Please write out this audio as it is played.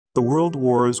The World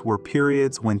Wars were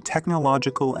periods when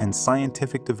technological and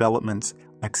scientific developments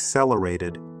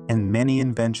accelerated and many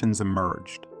inventions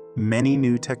emerged. Many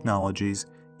new technologies,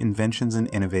 inventions, and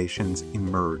innovations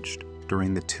emerged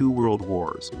during the two world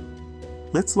wars.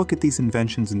 Let's look at these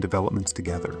inventions and developments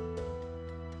together.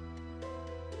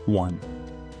 1.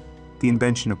 The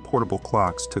invention of portable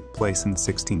clocks took place in the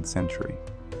 16th century.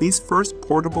 These first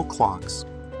portable clocks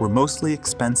were mostly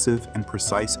expensive and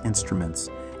precise instruments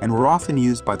and were often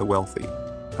used by the wealthy.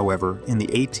 However, in the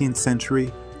 18th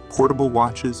century, portable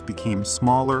watches became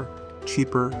smaller,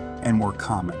 cheaper, and more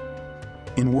common.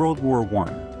 In World War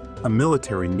I, a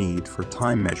military need for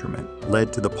time measurement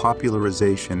led to the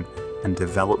popularization and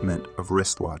development of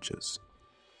wristwatches.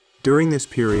 During this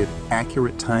period,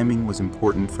 accurate timing was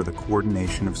important for the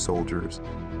coordination of soldiers.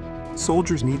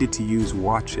 Soldiers needed to use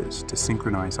watches to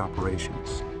synchronize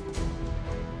operations.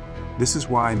 This is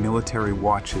why military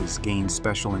watches gained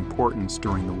special importance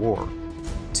during the war.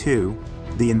 2.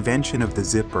 The invention of the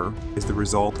zipper is the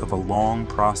result of a long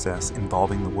process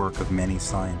involving the work of many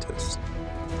scientists.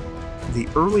 The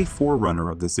early forerunner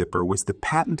of the zipper was the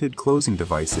patented closing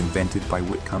device invented by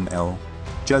Whitcomb L.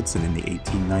 Judson in the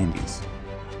 1890s.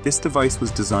 This device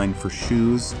was designed for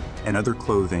shoes and other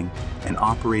clothing and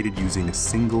operated using a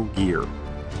single gear.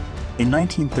 In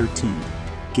 1913,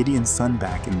 Gideon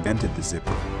Sunback invented the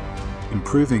zipper,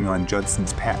 improving on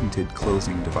Judson's patented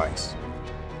closing device.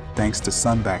 Thanks to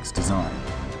Sunback's design,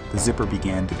 the zipper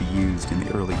began to be used in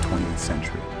the early 20th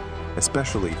century,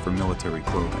 especially for military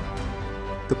clothing.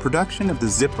 The production of the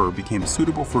zipper became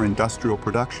suitable for industrial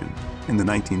production in the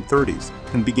 1930s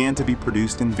and began to be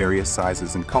produced in various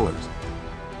sizes and colors.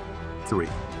 3.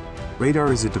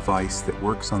 Radar is a device that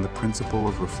works on the principle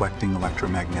of reflecting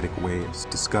electromagnetic waves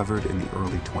discovered in the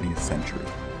early 20th century.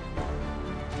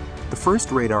 The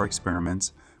first radar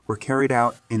experiments were carried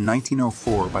out in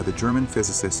 1904 by the German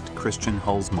physicist Christian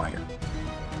Holzmeier.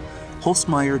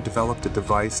 Holzmeier developed a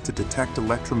device to detect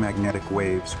electromagnetic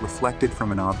waves reflected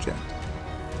from an object.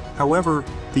 However,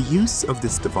 the use of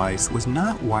this device was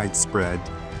not widespread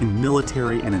in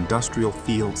military and industrial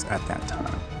fields at that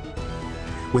time.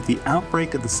 With the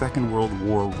outbreak of the Second World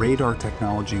War, radar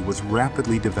technology was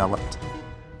rapidly developed.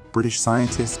 British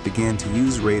scientists began to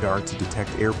use radar to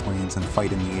detect airplanes and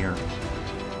fight in the air.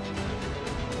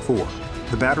 4.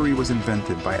 The battery was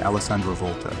invented by Alessandro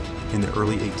Volta in the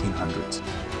early 1800s.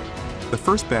 The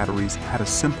first batteries had a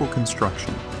simple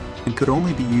construction and could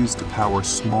only be used to power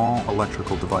small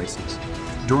electrical devices.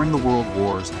 During the World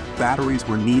Wars, batteries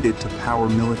were needed to power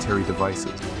military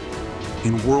devices.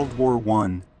 In World War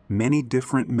I, many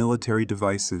different military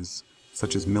devices,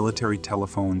 such as military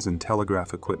telephones and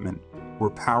telegraph equipment, were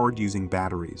powered using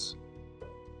batteries.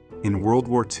 In World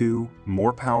War II,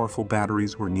 more powerful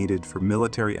batteries were needed for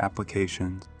military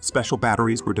applications. Special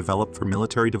batteries were developed for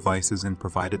military devices and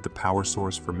provided the power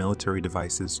source for military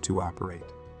devices to operate.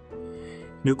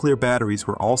 Nuclear batteries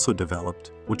were also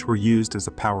developed, which were used as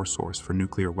a power source for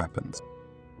nuclear weapons.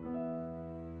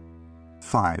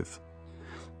 5.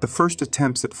 The first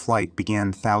attempts at flight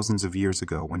began thousands of years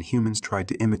ago when humans tried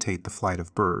to imitate the flight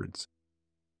of birds.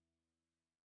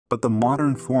 But the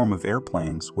modern form of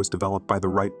airplanes was developed by the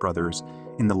Wright brothers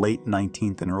in the late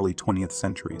 19th and early 20th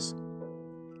centuries.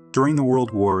 During the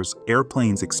World Wars,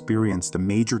 airplanes experienced a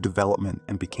major development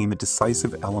and became a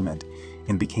decisive element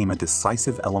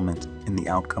in the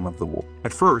outcome of the war.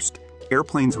 At first,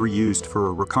 airplanes were used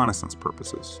for reconnaissance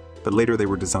purposes, but later they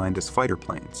were designed as fighter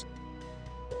planes.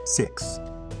 6.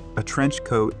 A trench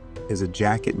coat is a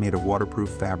jacket made of waterproof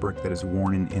fabric that is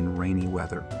worn in rainy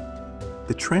weather.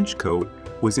 The trench coat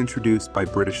was introduced by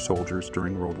British soldiers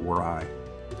during World War I.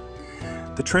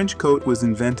 The trench coat was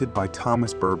invented by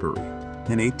Thomas Burberry.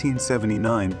 In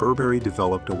 1879, Burberry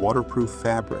developed a waterproof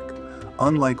fabric,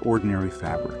 unlike ordinary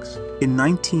fabrics. In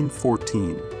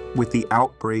 1914, with the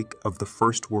outbreak of the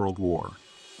First World War,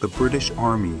 the British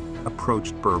Army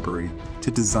approached Burberry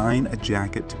to design a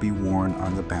jacket to be worn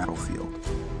on the battlefield.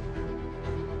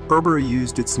 Burberry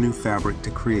used its new fabric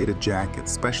to create a jacket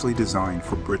specially designed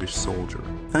for British soldiers.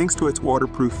 Thanks to its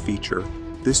waterproof feature,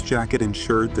 this jacket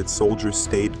ensured that soldiers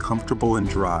stayed comfortable and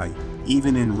dry,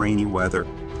 even in rainy weather.